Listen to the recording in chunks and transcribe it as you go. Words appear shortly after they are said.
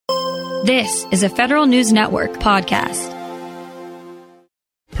This is a Federal News Network podcast.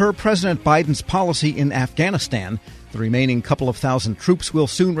 Per President Biden's policy in Afghanistan, the remaining couple of thousand troops will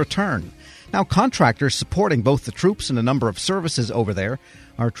soon return. Now, contractors supporting both the troops and a number of services over there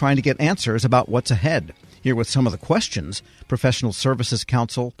are trying to get answers about what's ahead. Here with some of the questions, Professional Services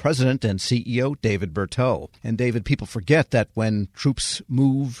Council President and CEO David Berteau. And David, people forget that when troops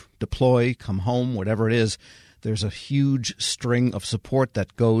move, deploy, come home, whatever it is, there's a huge string of support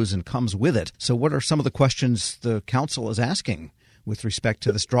that goes and comes with it. So what are some of the questions the council is asking with respect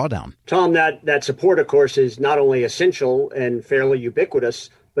to this drawdown? Tom, that support, of course, is not only essential and fairly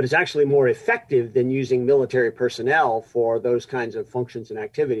ubiquitous, but it's actually more effective than using military personnel for those kinds of functions and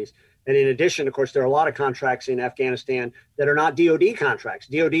activities. And in addition, of course, there are a lot of contracts in Afghanistan that are not DOD contracts.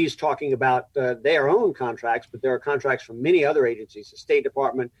 DOD is talking about their own contracts, but there are contracts from many other agencies, the State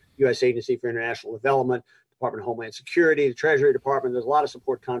Department, U.S. Agency for International Development, Department of Homeland Security, the Treasury Department. There's a lot of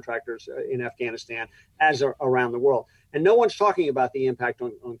support contractors in Afghanistan, as are around the world. And no one's talking about the impact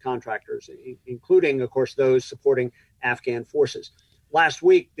on contractors, including, of course, those supporting Afghan forces. Last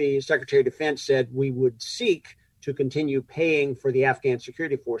week, the Secretary of Defense said we would seek to continue paying for the Afghan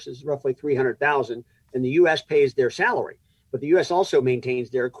security forces, roughly $300,000, and the U.S. pays their salary. But the U.S. also maintains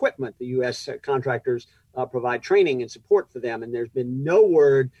their equipment. The U.S. contractors provide training and support for them, and there's been no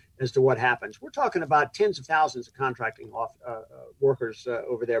word as to what happens. We're talking about tens of thousands of contracting workers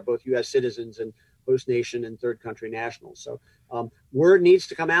over there, both U.S. citizens and host nation and third country nationals. So word needs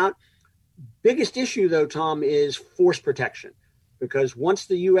to come out. Biggest issue, though, Tom, is force protection, because once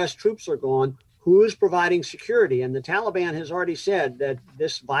the U.S. troops are gone, who's providing security? And the Taliban has already said that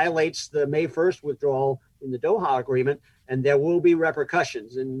this violates the May 1st withdrawal in the Doha Agreement, and there will be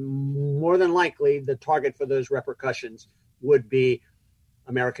repercussions. And more than likely, the target for those repercussions would be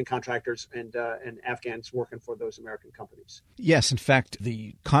American contractors and Afghans working for those American companies. Yes, in fact,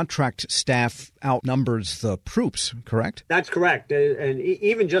 the contract staff outnumbers the troops, correct? That's correct. And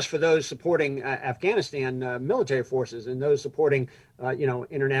even just for those supporting Afghanistan military forces and those supporting,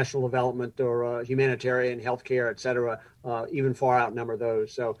 international development or humanitarian healthcare, et cetera, even far outnumber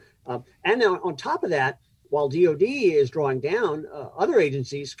those. So, and now on top of that, while DOD is drawing down, other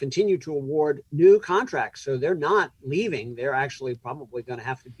agencies continue to award new contracts. So they're not leaving. They're actually probably going to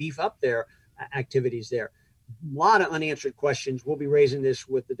have to beef up their activities there. A lot of unanswered questions. We'll be raising this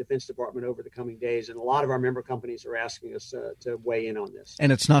with the Defense Department over the coming days, and a lot of our member companies are asking us to weigh in on this.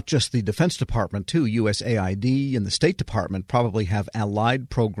 And it's not just the Defense Department, too. USAID and the State Department probably have allied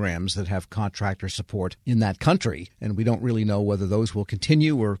programs that have contractor support in that country, and we don't really know whether those will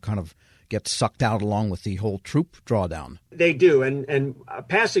continue or kind of get sucked out along with the whole troop drawdown. They do. And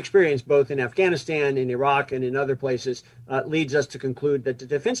past experience, both in Afghanistan, in Iraq, and in other places, leads us to conclude that the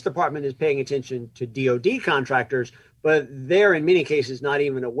Defense Department is paying attention to DOD contractors, but they're in many cases not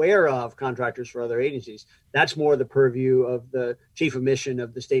even aware of contractors for other agencies. That's more the purview of the chief of mission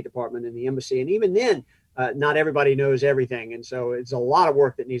of the State Department and the embassy. And even then, not everybody knows everything. And so it's a lot of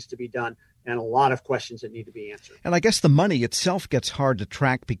work that needs to be done, and a lot of questions that need to be answered. And I guess the money itself gets hard to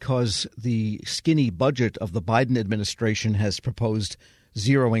track because the skinny budget of the Biden administration has proposed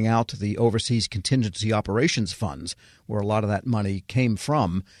zeroing out the overseas contingency operations funds, where a lot of that money came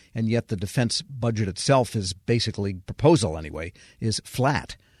from, and yet the defense budget itself is basically, proposal anyway, is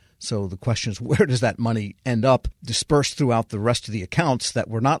flat. So the question is, where does that money end up dispersed throughout the rest of the accounts that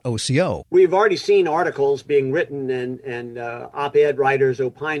were not OCO? We've already seen articles being written and op-ed writers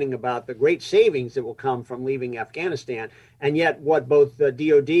opining about the great savings that will come from leaving Afghanistan. And yet what both the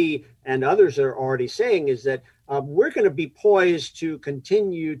DOD and others are already saying is that we're going to be poised to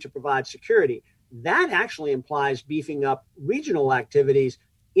continue to provide security. That actually implies beefing up regional activities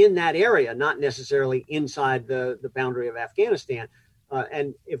in that area, not necessarily inside the boundary of Afghanistan.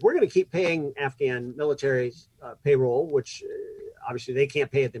 And if we're going to keep paying Afghan military's payroll, which obviously they can't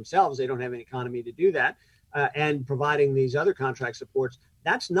pay it themselves, they don't have any economy to do that, and providing these other contract supports,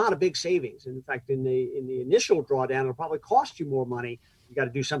 that's not a big savings. In fact, in the initial drawdown, it'll probably cost you more money. You got to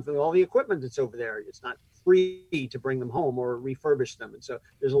do something with all the equipment that's over there. It's not free to bring them home or refurbish them. And so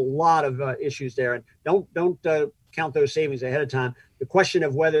there's a lot of issues there. And don't count those savings ahead of time. The question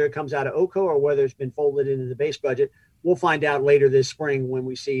of whether it comes out of OCO or whether it's been folded into the base budget, we'll find out later this spring when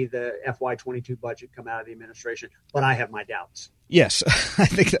we see the FY22 budget come out of the administration. But I have my doubts. Yes, I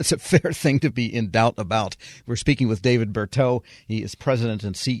think that's a fair thing to be in doubt about. We're speaking with David Berteau. He is president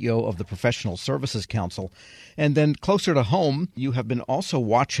and CEO of the Professional Services Council. And then closer to home, you have been also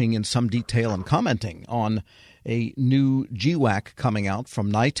watching in some detail and commenting on a new GWAC coming out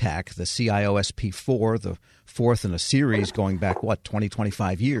from NITAC, the CIOSP4, the fourth in a series going back, 20,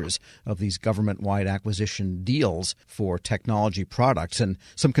 25 years of these government-wide acquisition deals for technology products, and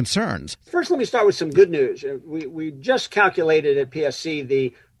some concerns. First, let me start with some good news. We just calculated at PSC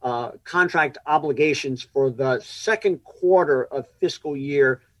the contract obligations for the second quarter of fiscal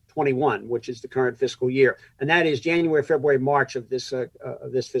year 21, which is the current fiscal year. And that is January, February, March of this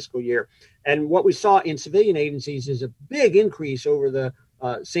fiscal year. And what we saw in civilian agencies is a big increase over the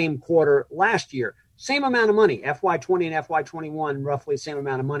same quarter last year. Same amount of money, FY20 and FY21, roughly the same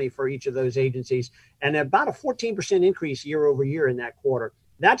amount of money for each of those agencies, and about a 14% increase year over year in that quarter.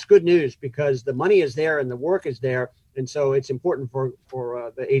 That's good news because the money is there and the work is there. And so it's important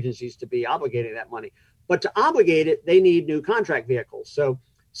for the agencies to be obligating that money. But to obligate it, they need new contract vehicles. So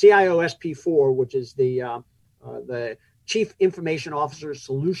CIOSP4, which is the Chief Information Officer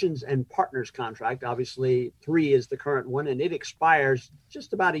Solutions and Partners contract. Obviously, 3 is the current one, and it expires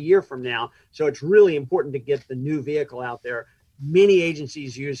just about a year from now. So it's really important to get the new vehicle out there. Many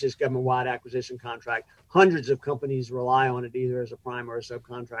agencies use this government-wide acquisition contract. Hundreds of companies rely on it either as a prime or a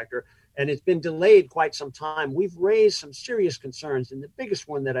subcontractor. And it's been delayed quite some time. We've raised some serious concerns. And the biggest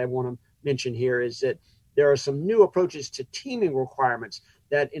one that I want to mention here is that there are some new approaches to teaming requirements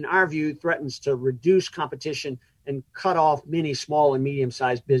that, in our view, threatens to reduce competition and cut off many small and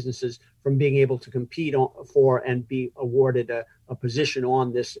medium-sized businesses from being able to compete for and be awarded a position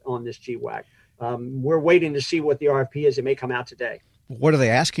on this GWAC. We're waiting to see what the RFP is. It may come out today. What are they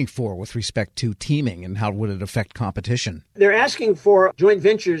asking for with respect to teaming, and how would it affect competition? They're asking for joint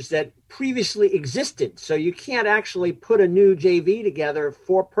ventures that previously existed. So you can't actually put a new JV together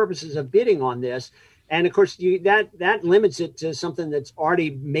for purposes of bidding on this. And of course, that limits it to something that's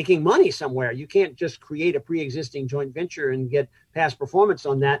already making money somewhere. You can't just create a pre-existing joint venture and get past performance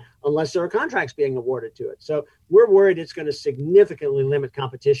on that unless there are contracts being awarded to it. So we're worried it's going to significantly limit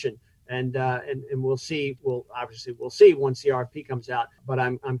competition. And we'll see. We'll see once the RFP comes out. But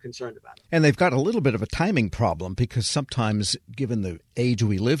I'm concerned about it. And they've got a little bit of a timing problem because sometimes, given the age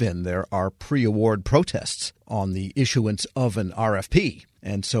we live in, there are pre-award protests on the issuance of an RFP.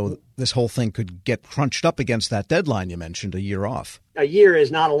 And so this whole thing could get crunched up against that deadline you mentioned, a year off. A year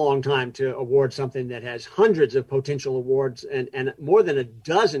is not a long time to award something that has hundreds of potential awards and more than a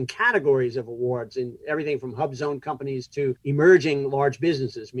dozen categories of awards, in everything from hub zone companies to emerging large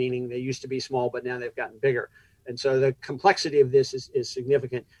businesses, meaning they used to be small, but now they've gotten bigger. And so the complexity of this is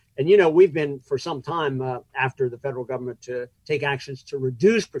significant. And, we've been for some time after the federal government to take actions to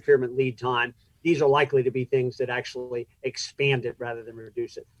reduce procurement lead time. These are likely to be things that actually expand it rather than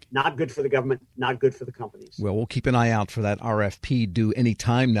reduce it. Not good for the government, not good for the companies. Well, we'll keep an eye out for that RFP due any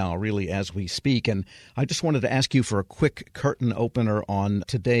time now, really, as we speak. And I just wanted to ask you for a quick curtain opener on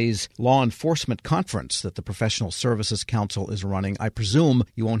today's law enforcement conference that the Professional Services Council is running. I presume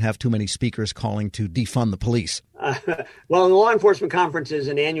you won't have too many speakers calling to defund the police. Well, the Law Enforcement Conference is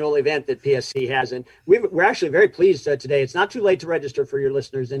an annual event that PSC has, and we're actually very pleased today. It's not too late to register for your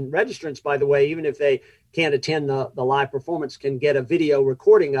listeners. And registrants, by the way, even if they can't attend the live performance, can get a video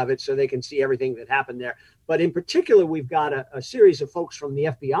recording of it so they can see everything that happened there. But in particular, we've got a series of folks from the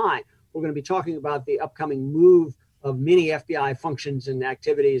FBI. We're going to be talking about the upcoming move of many FBI functions and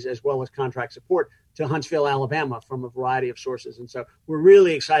activities, as well as contract support, to Huntsville, Alabama, from a variety of sources. And so we're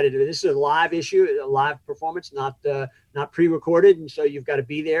really excited. This is a live issue, a live performance, not pre-recorded. And so you've got to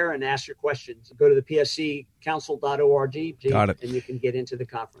be there and ask your questions. Go to the psccouncil.org. Got it. And you can get into the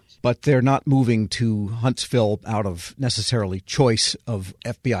conference. But they're not moving to Huntsville out of necessarily choice of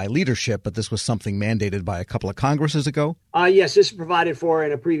FBI leadership, but this was something mandated by a couple of Congresses ago? Yes, this is provided for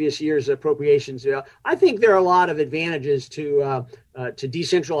in a previous year's appropriations. I think there are a lot of advantages to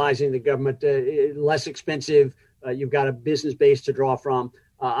decentralizing the government, less expensive. You've got a business base to draw from.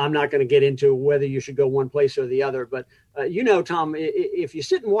 I'm not going to get into whether you should go one place or the other. But, Tom, if you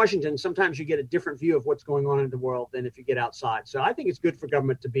sit in Washington, sometimes you get a different view of what's going on in the world than if you get outside. So I think it's good for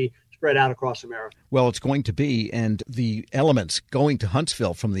government to be spread out across America. Well, it's going to be. And the elements going to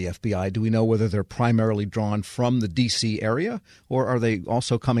Huntsville from the FBI, do we know whether they're primarily drawn from the D.C. area, or are they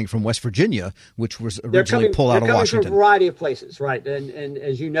also coming from West Virginia, which was originally pulled out of Washington? They're coming from a variety of places, right. And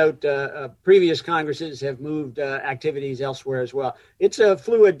as you note, previous Congresses have moved activities elsewhere as well. It's a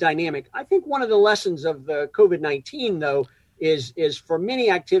fluid dynamic. I think one of the lessons of the COVID-19, though, is for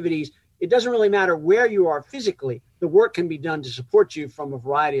many activities, it doesn't really matter where you are physically. The work can be done to support you from a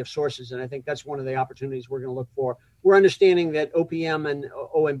variety of sources. And I think that's one of the opportunities we're going to look for. We're understanding that OPM and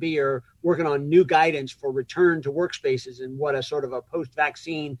OMB are working on new guidance for return to workspaces and what a sort of a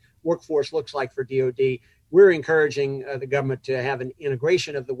post-vaccine workforce looks like for DOD. We're encouraging the government to have an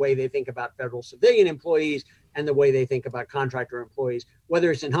integration of the way they think about federal civilian employees and the way they think about contractor employees,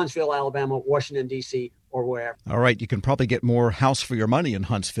 whether it's in Huntsville, Alabama, Washington, D.C., or wherever. All right, you can probably get more house for your money in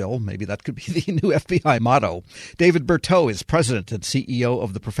Huntsville. Maybe that could be the new FBI motto. David Berteau is president and CEO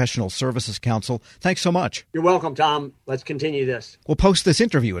of the Professional Services Council. Thanks so much. You're welcome, Tom. Let's continue this. We'll post this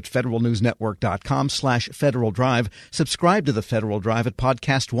interview at federalnewsnetwork.com/Federal Drive. Subscribe to the Federal Drive at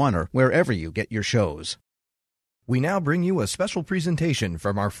Podcast One or wherever you get your shows. We now bring you a special presentation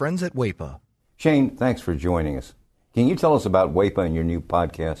from our friends at WEPA. Shane, thanks for joining us. Can you tell us about WEPA and your new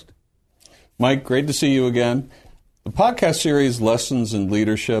podcast? Mike, great to see you again. The podcast series, Lessons in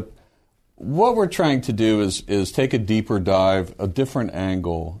Leadership, what we're trying to do is take a deeper dive, a different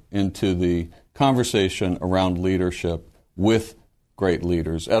angle into the conversation around leadership with great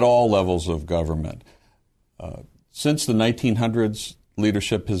leaders at all levels of government. Since the 1900s,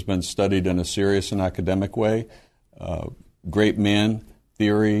 leadership has been studied in a serious and academic way. Great man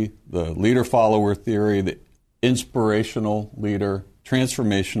theory, the leader-follower theory, the inspirational leader,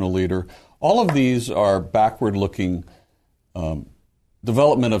 transformational leader. All of these are backward-looking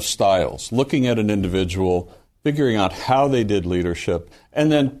development of styles, looking at an individual, figuring out how they did leadership,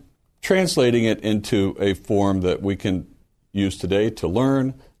 and then translating it into a form that we can use today to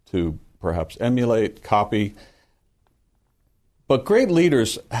learn, to perhaps emulate, copy. But great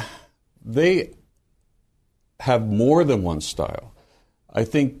leaders, they have more than one style. I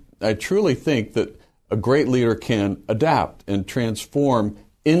truly think that a great leader can adapt and transform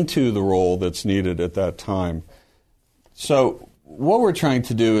into the role that's needed at that time. So what we're trying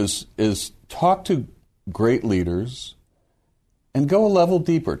to do is talk to great leaders and go a level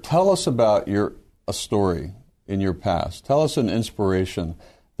deeper. Tell us about a story in your past. Tell us an inspiration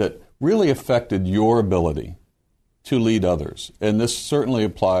that really affected your ability to lead others. And this certainly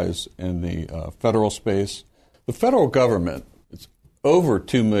applies in the federal space. The federal government, it's over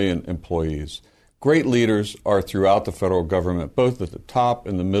 2 million employees. Great leaders are throughout the federal government, both at the top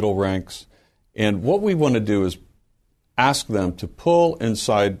and the middle ranks. And what we want to do is ask them to pull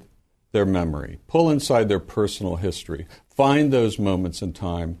inside their memory, pull inside their personal history, find those moments in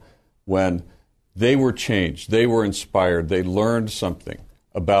time when they were changed, they were inspired, they learned something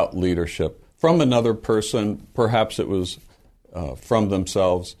about leadership from another person, perhaps it was from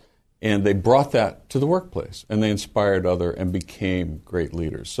themselves, and they brought that to the workplace, and they inspired others and became great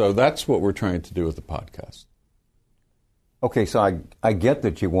leaders. So that's what we're trying to do with the podcast. Okay, so I get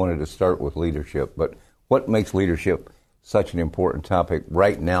that you wanted to start with leadership, but what makes leadership such an important topic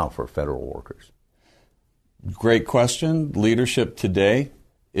right now for federal workers? Great question. Leadership today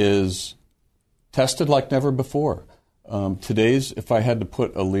is tested like never before. Today's, if I had to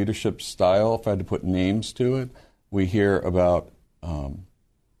put a leadership style, if I had to put names to it, we hear about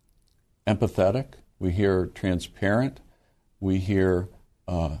empathetic, we hear transparent, we hear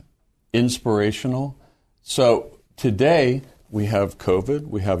inspirational. So today we have COVID,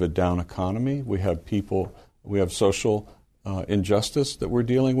 we have a down economy, we have social injustice that we're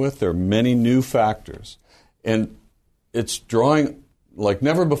dealing with. There are many new factors. And it's drawing like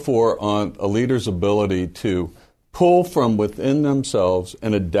never before on a leader's ability to pull from within themselves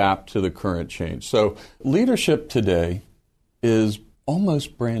and adapt to the current change. So leadership today is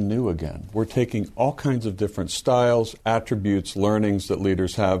almost brand new again. We're taking all kinds of different styles, attributes, learnings that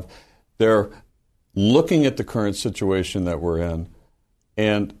leaders have. They're looking at the current situation that we're in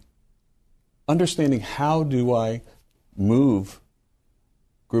and understanding, how do I move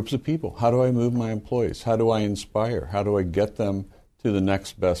groups of people? How do I move my employees? How do I inspire? How do I get them to the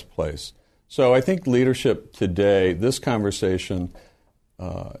next best place? So I think leadership today, this conversation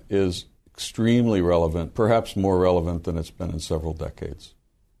is extremely relevant, perhaps more relevant than it's been in several decades.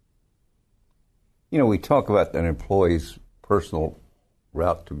 You know, we talk about an employee's personal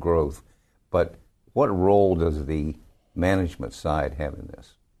route to growth, but what role does the management side have in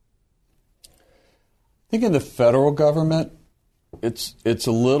this? I think in the federal government, it's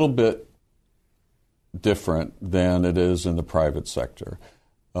a little bit different than it is in the private sector.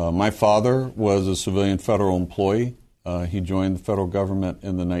 My father was a civilian federal employee. He joined the federal government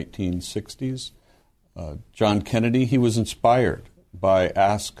in the 1960s. John Kennedy, he was inspired by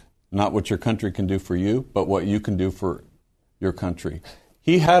ask not what your country can do for you, but what you can do for your country.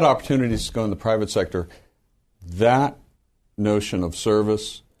 He had opportunities to go in the private sector. That notion of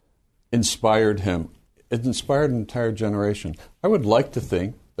service inspired him. It inspired an entire generation. I would like to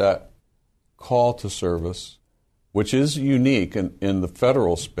think that call to service, which is unique in the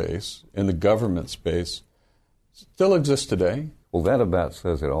federal space, in the government space, still exists today. Well, that about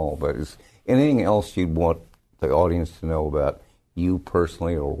says it all. But is anything else you'd want the audience to know about you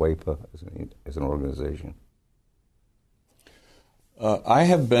personally or WEPA as an organization? I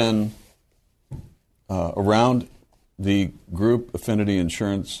have been around the group affinity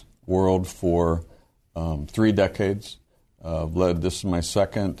insurance world for 3 decades. This is my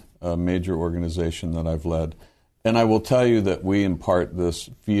second major organization that I've led. And I will tell you that we impart this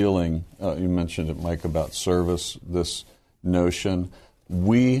feeling, you mentioned it, Mike, about service, this notion.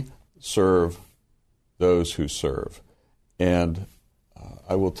 We serve those who serve. And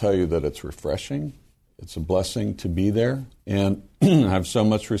I will tell you that it's refreshing. It's a blessing to be there. And I have so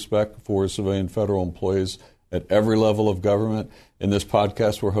much respect for civilian federal employees at every level of government. In this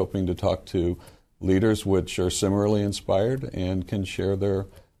podcast, we're hoping to talk to leaders which are similarly inspired and can share their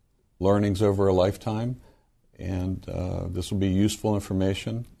learnings over a lifetime. And this will be useful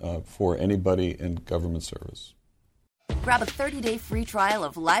information for anybody in government service. Grab a 30-day free trial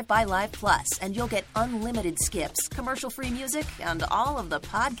of Live by Live Plus, and you'll get unlimited skips, commercial-free music, and all of the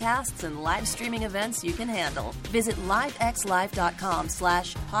podcasts and live streaming events you can handle. Visit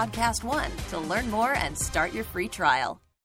livexlive.com/podcast1 to learn more and start your free trial.